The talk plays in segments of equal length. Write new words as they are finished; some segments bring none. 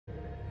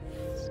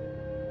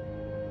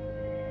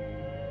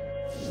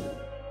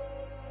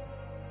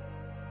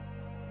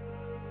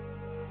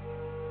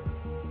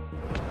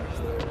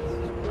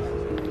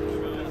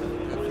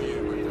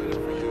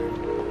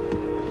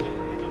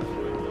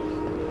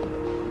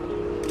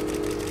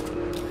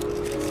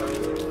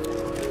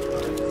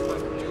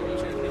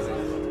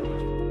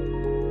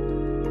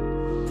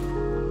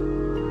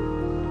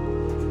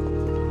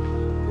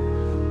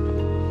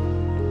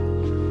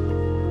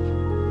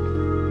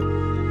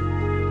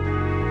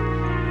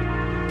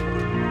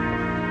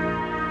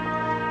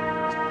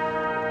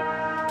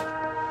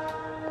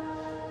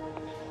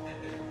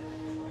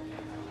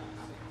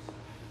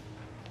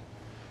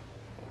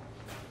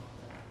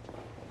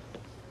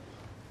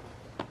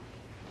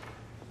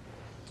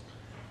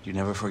You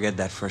never forget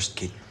that first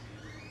kick.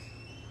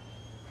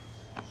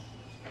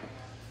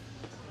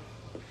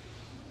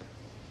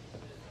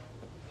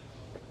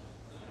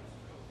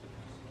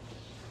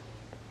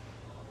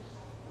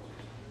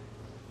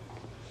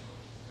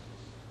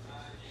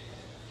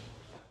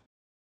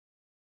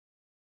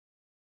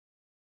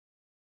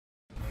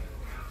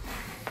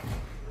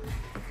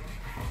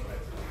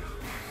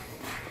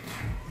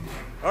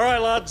 All right,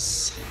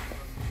 lads.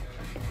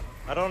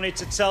 I don't need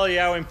to tell you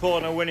how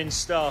important a winning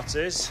start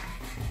is.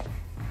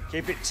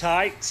 Keep it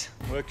tight,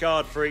 work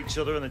hard for each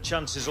other, and the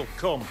chances will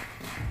come.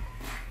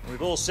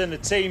 We've all seen the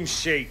team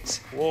sheet.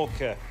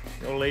 Walker,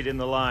 you're leading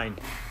the line.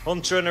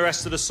 Hunter and the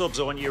rest of the subs,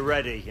 I want you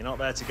ready. You're not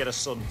there to get a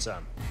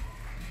suntan.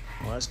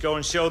 Well, let's go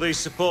and show these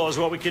supporters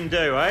what we can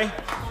do, eh?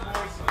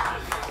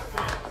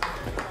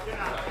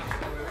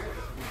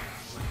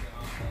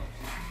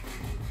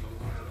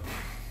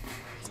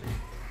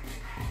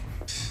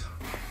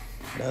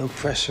 No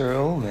pressure at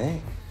all,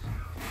 mate.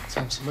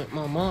 Time to make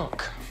my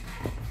mark.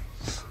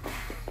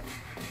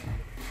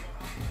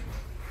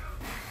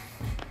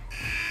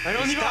 And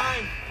on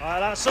time. All right,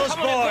 that's us,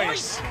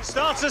 boys.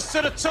 Starters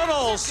to the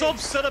tunnel,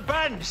 subs to the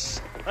bench.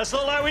 Let's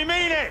look like we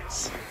mean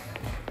it.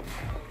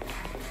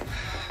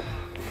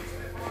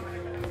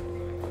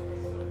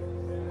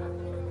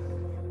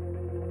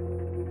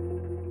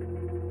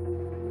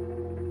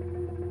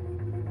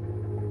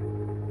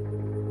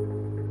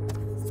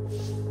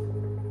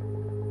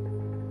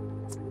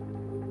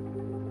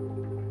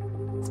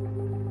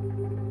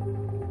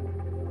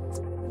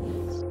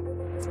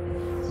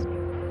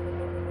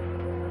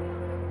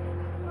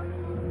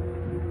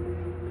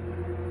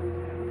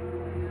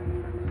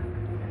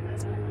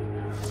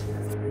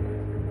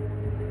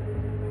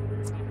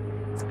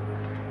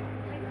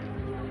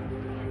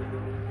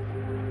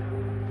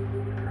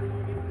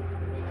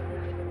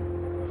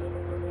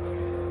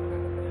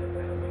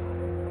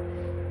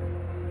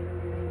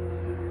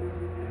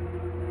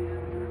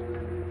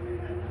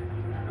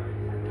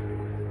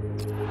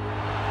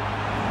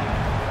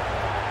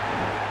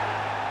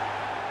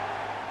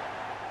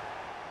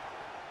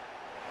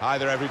 Hi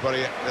there,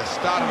 everybody. At the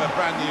start of a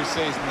brand new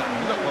season,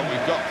 look what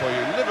we've got for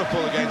you.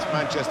 Liverpool against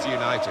Manchester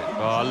United.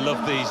 Oh, I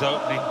love these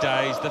opening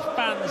days. The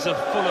fans are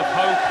full of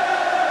hope,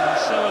 and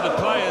so are the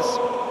players.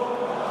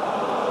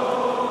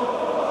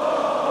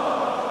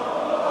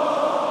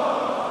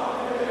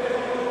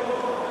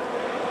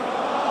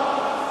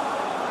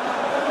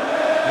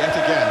 Yet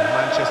again,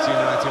 Manchester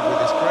United with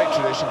this great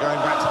tradition going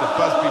back to the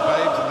Busby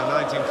Babes in the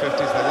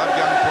 1950s. They love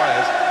young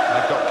players.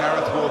 They've got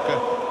Gareth Walker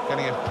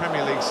getting a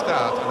Premier League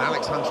start and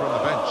Alex Hunter on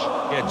the bench.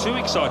 Yeah, two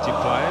exciting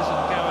players, and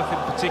Gareth in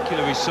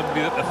particular is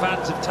somebody that the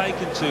fans have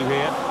taken to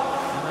here,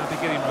 and they'll be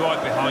getting right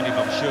behind him,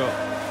 I'm sure.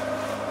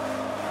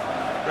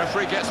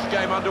 Referee gets the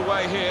game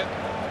underway here.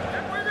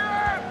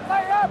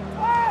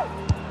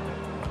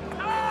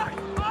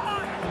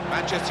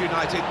 Manchester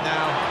United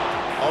now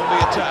on the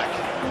attack.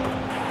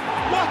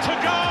 What a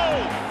goal!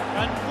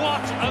 And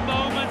what a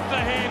moment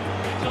for him.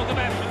 Talk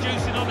about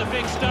producing on the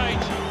big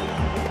stage.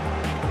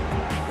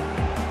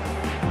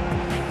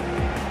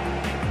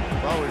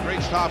 Well, we've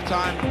reached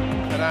half-time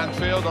at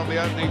Anfield on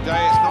the opening day.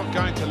 It's not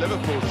going to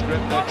Liverpool's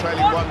script. They're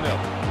trailing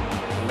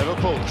 1-0.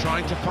 Liverpool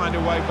trying to find a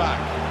way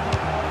back.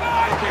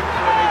 Looking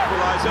for an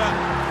equaliser.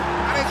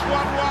 And it's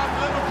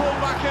 1-1. Liverpool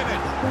back in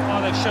it.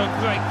 Oh, they've shown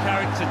great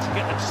character to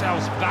get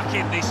themselves back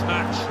in this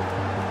match.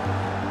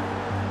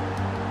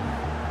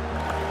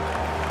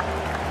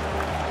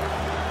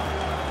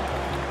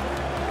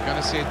 Going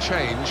to see a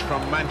change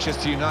from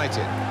Manchester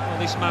United. Well,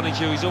 this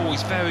manager is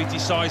always very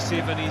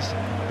decisive, and he's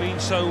been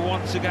so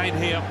once again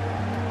here.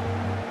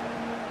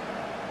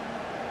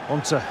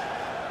 Hunter,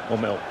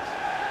 1-0.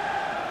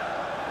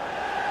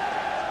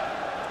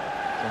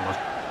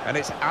 And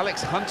it's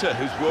Alex Hunter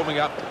who's warming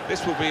up.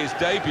 This will be his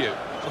debut.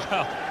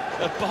 Well,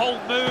 a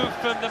bold move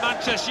from the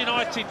Manchester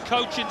United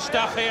coaching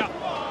staff here.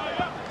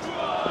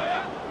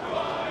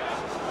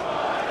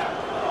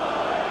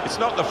 It's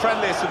not the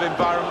friendliest of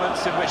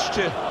environments in which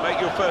to make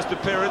your first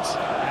appearance.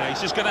 Yeah, he's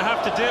just going to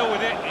have to deal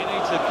with it. He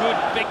needs a good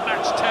big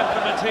match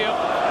temperament here.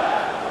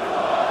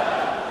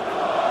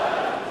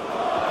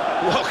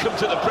 Welcome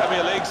to the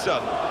Premier League,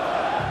 son.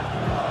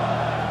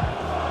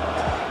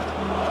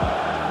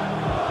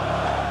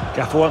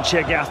 Gaffer wants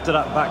you to get after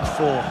that back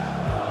four.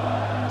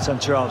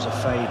 Centre halves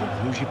are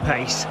fading. Use your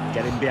pace,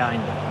 get in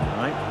behind them, all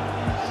right?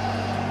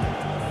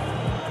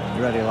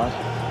 You ready, lad?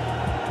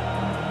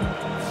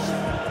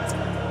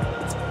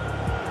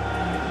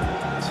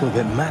 It's all a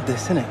bit mad,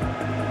 this, isn't it?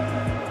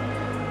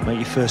 Make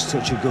your first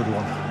touch a good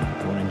one.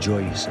 Go and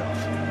enjoy yourself.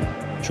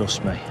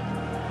 Trust me,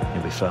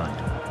 you'll be fine.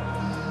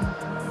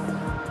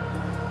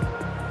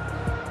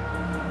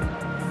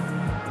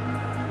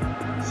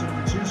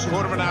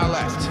 Quarter of an hour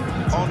left.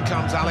 On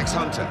comes Alex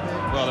Hunter.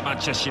 Well, the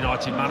Manchester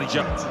United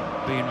manager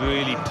being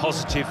really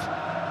positive,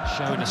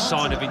 showing a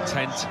sign of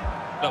intent.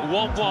 At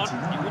 1-1,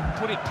 you wouldn't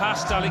put it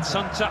past Alex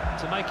Hunter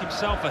to make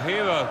himself a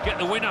hero, get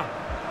the winner.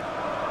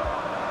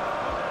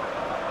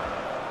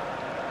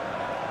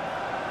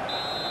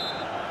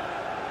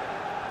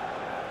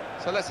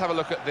 So let's have a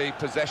look at the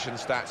possession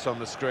stats on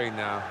the screen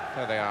now.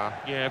 There they are.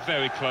 Yeah,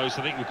 very close.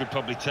 I think we could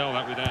probably tell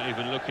that without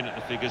even looking at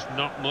the figures.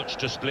 Not much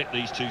to split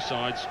these two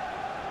sides.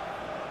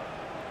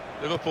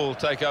 Liverpool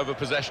take over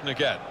possession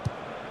again.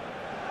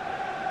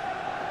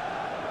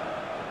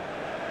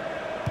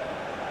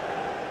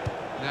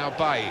 Now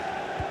Bailly.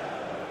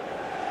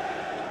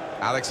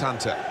 Alex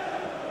Hunter.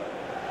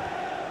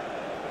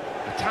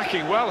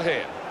 Attacking well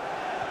here.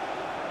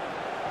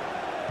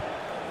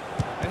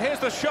 And here's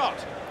the shot.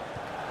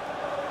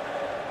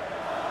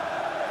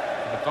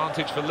 An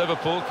advantage for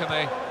Liverpool, can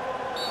they?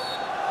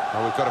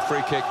 Well, we've got a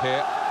free kick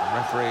here. The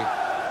referee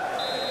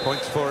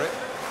points for it.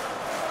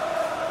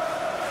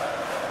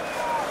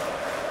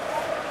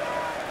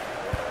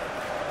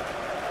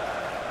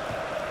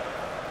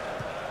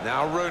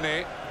 Now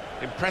Rooney.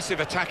 Impressive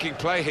attacking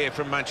play here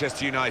from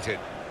Manchester United.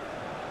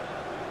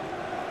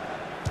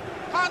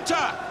 Hunter!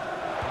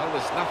 Well,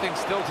 there's nothing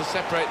still to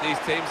separate these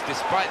teams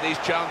despite these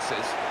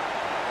chances.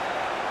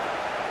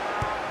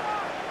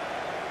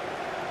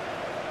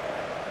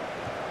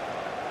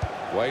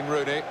 Wayne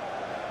Rooney.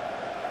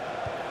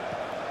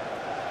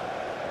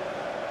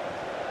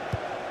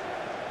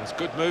 That's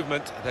good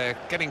movement. They're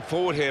getting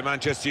forward here,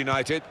 Manchester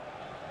United.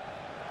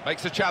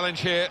 Makes a challenge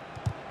here.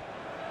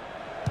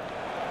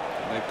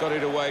 They've got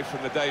it away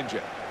from the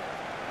danger.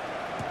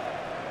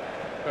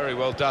 Very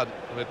well done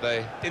with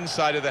the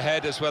inside of the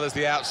head as well as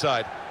the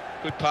outside.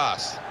 Good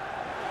pass.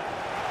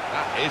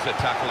 That is a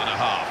tackle and a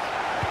half.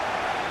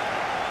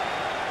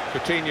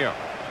 Coutinho.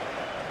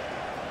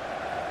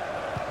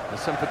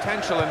 There's some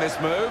potential in this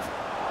move.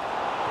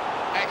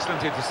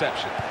 Excellent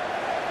interception.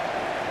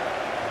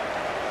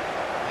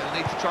 They'll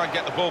need to try and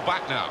get the ball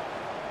back now.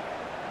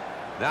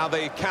 Now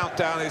the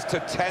countdown is to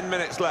 10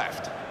 minutes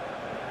left.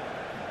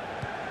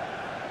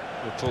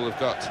 Liverpool have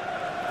got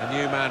a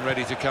new man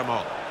ready to come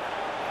on.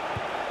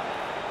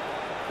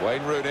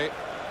 Wayne Rooney.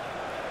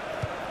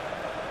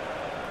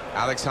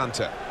 Alex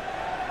Hunter.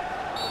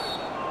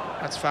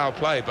 That's foul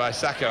play by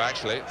Sacco,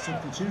 actually.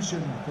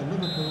 Substitution for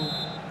Liverpool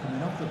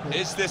coming off the pitch.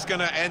 Is this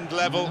going to end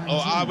level, or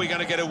are we going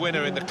to get a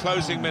winner in the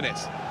closing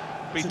minutes?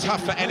 Be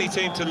tough for any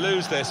team to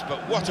lose this, but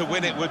what a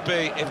win it would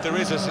be if there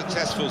is a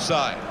successful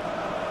side.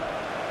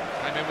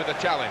 Came in with a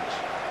challenge.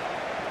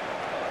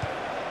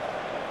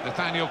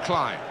 Nathaniel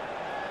Klein.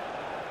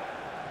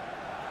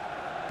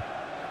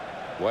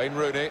 Wayne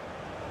Rooney.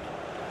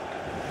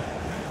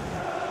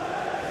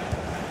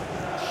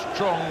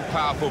 Strong,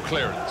 powerful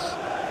clearance.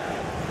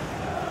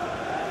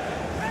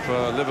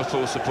 For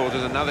Liverpool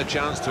supporters, another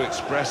chance to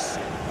express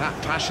that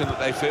passion that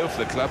they feel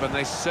for the club, and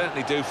they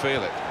certainly do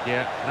feel it.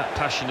 Yeah, that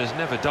passion has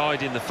never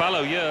died in the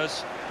fallow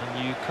years,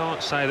 and you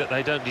can't say that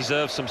they don't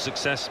deserve some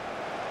success.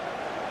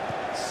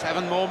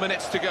 7 more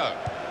minutes to go.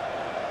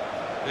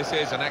 This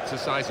is an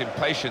exercise in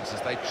patience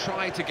as they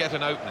try to get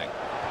an opening.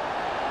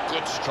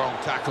 Good, strong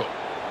tackle.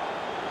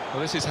 Well,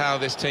 this is how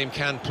this team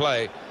can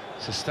play,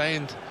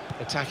 sustained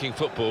attacking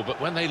football, but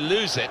when they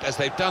lose it, as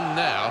they've done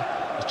now,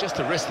 it's just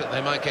a risk that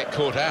they might get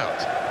caught out.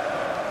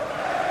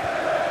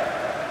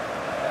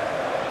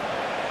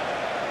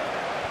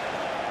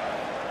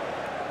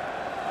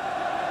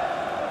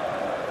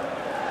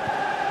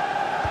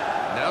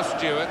 Now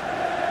Stewart.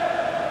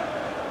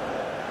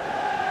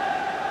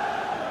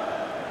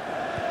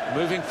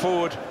 Moving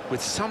forward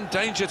with some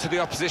danger to the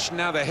opposition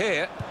now they're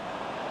here.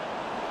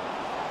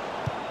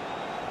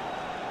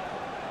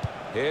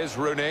 Here's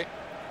Rooney.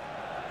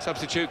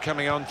 Substitute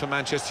coming on for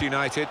Manchester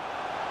United.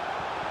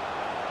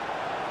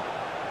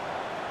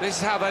 This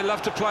is how they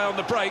love to play on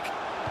the break.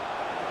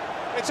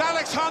 It's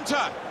Alex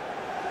Hunter.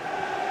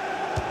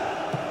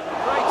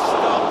 Great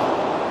stop.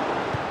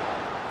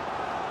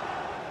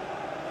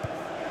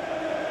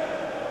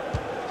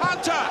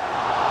 Hunter!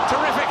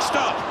 Terrific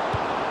stop.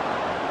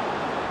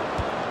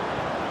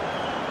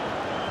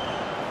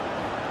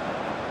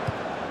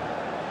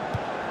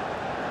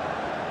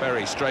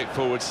 Very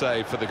straightforward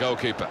save for the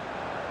goalkeeper.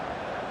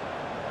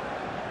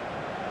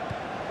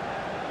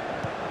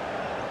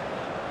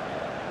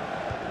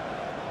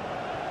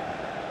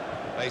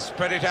 They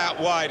spread it out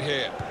wide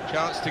here.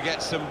 Chance to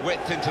get some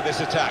width into this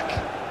attack.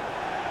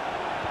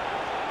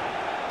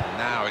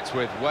 Now it's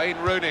with Wayne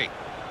Rooney.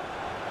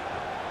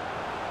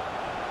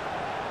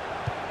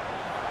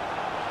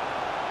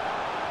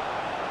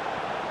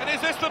 And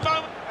is this the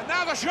moment? And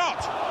now the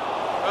shot!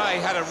 Oh,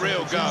 he had a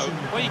real go.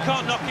 Well, you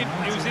can't knock him.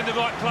 He was in the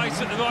right place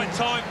at the right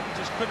time.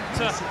 Just couldn't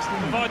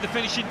provide the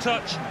finishing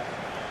touch.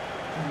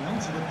 Coming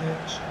onto the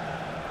pitch,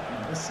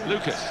 number 6,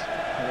 Lucas.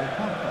 Paul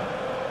Pogba.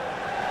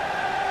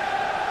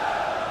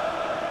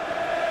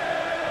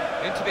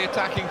 Into the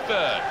attacking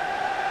third.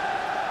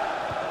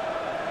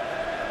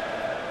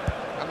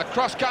 And the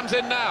cross comes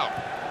in now.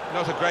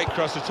 Not a great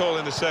cross at all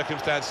in the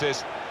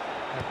circumstances.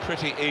 And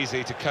pretty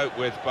easy to cope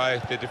with by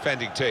the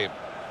defending team.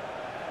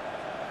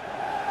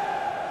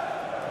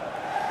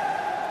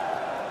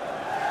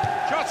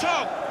 Shots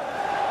on!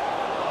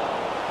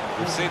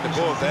 We've seen the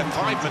board there,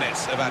 5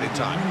 minutes of added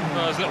time.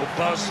 Well, there's a little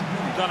buzz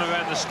gone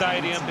around the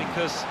stadium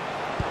because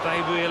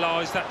they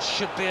realise that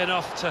should be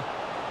enough to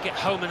get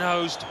home and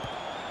hosed.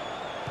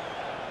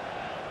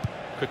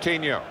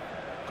 Coutinho.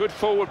 Good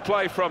forward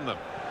play from them.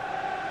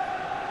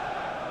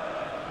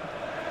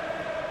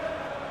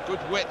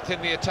 Good width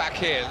in the attack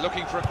here,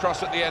 looking for a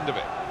cross at the end of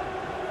it.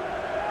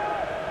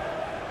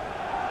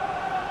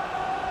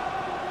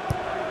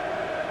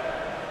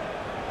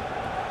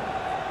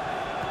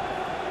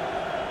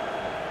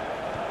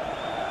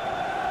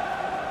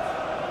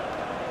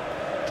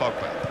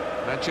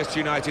 Pogba. Manchester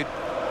United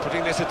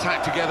putting this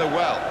attack together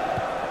well.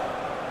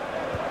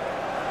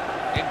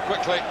 In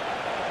quickly.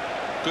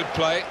 Good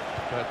play,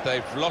 but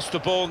they've lost the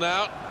ball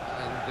now,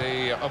 and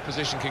the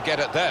opposition can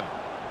get at them.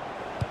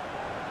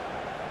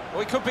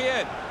 We could be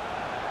in.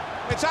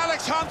 It's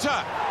Alex Hunter.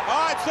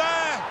 Oh, it's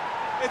there.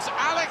 It's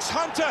Alex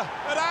Hunter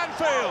at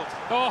Anfield.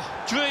 Oh,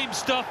 dream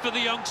stuff for the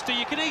youngster.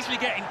 You can easily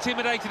get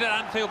intimidated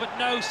at Anfield, but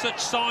no such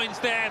signs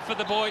there for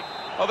the boy.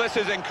 Oh, this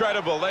is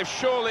incredible. They've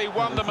surely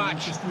won the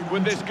match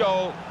with this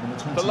goal,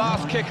 the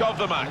last kick of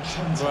the match.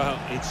 Well,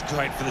 it's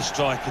great for the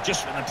striker,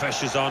 just when the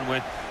pressure's on,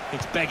 when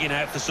it's begging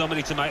out for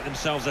somebody to make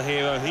themselves a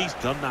hero. He's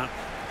done that.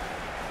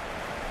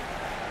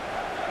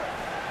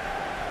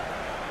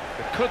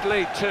 It could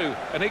lead to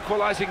an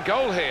equalising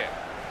goal here.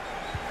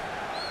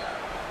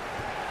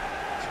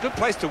 It's a good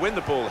place to win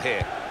the ball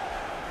here.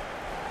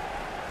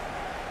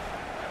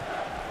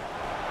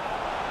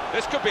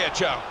 This could be a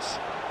chance.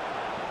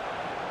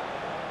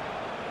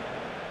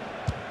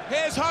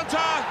 Here's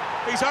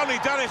Hunter. He's only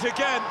done it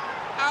again.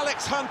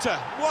 Alex Hunter,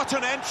 what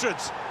an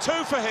entrance. 2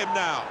 for him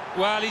now.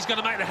 Well, he's going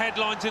to make the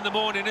headlines in the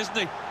morning, isn't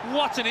he?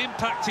 What an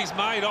impact he's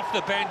made off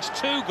the bench.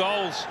 2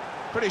 goals.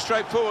 Pretty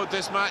straightforward,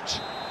 this match.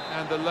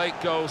 And the late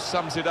goal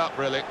sums it up,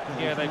 really.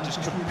 Yeah, they've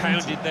just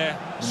compounded their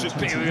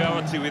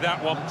superiority with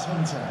that one.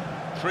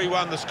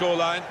 3-1 the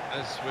scoreline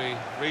as we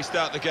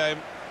restart the game.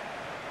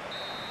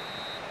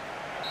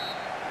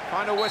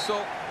 Final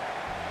whistle.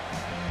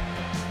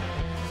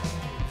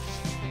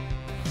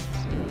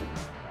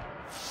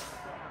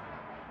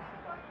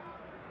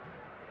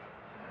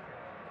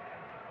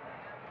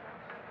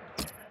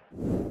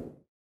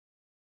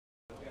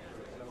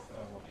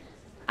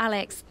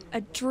 Alex,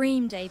 a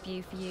dream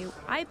debut for you.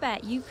 I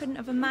bet you couldn't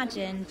have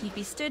imagined you'd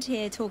be stood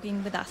here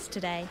talking with us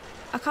today.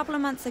 A couple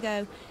of months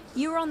ago,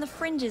 you were on the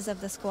fringes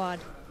of the squad.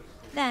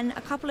 Then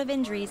a couple of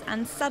injuries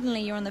and suddenly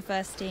you're on the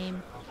first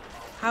team.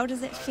 How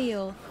does it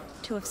feel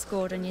to have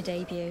scored on your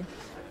debut?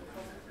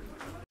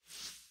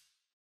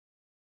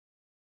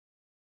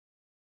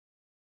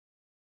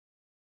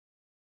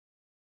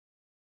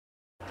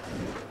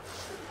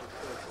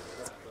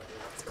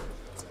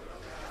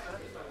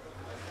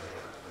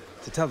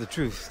 To tell the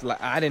truth,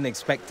 I didn't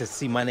expect to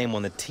see my name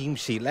on the team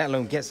sheet, let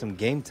alone get some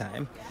game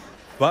time.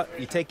 But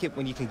you take it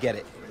when you can get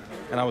it.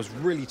 And I was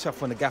really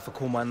chuffed when the gaffer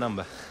called my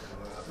number.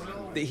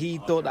 He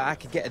thought that I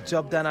could get a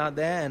job done out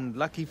there, and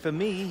lucky for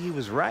me, he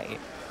was right.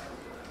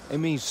 It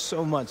means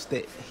so much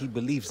that he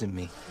believes in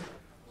me.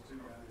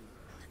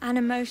 An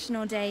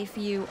emotional day for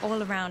you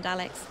all around,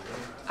 Alex.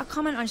 A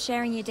comment on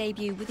sharing your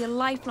debut with your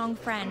lifelong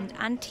friend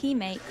and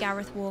teammate,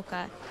 Gareth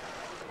Walker.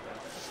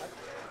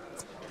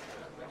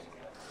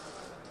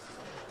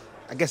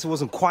 I guess it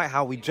wasn't quite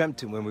how we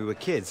dreamt it when we were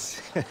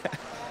kids.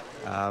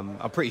 I'm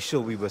pretty sure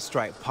we were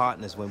strike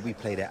partners when we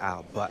played it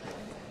out, but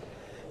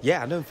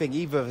yeah, I don't think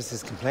either of us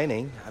is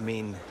complaining. I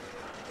mean,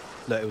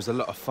 look, it was a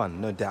lot of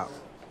fun, no doubt.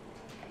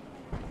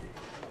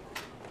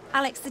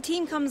 Alex, the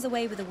team comes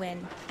away with a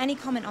win. Any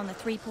comment on the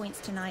 3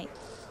 points tonight?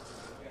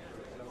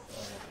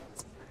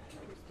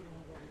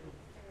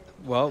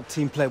 Well,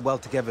 team played well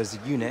together as a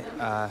unit.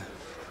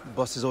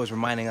 Boss is always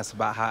reminding us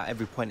about how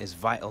every point is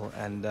vital,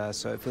 and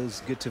so it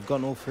feels good to have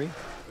gotten all 3.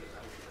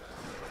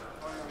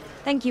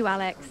 Thank you,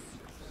 Alex.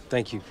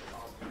 Thank you.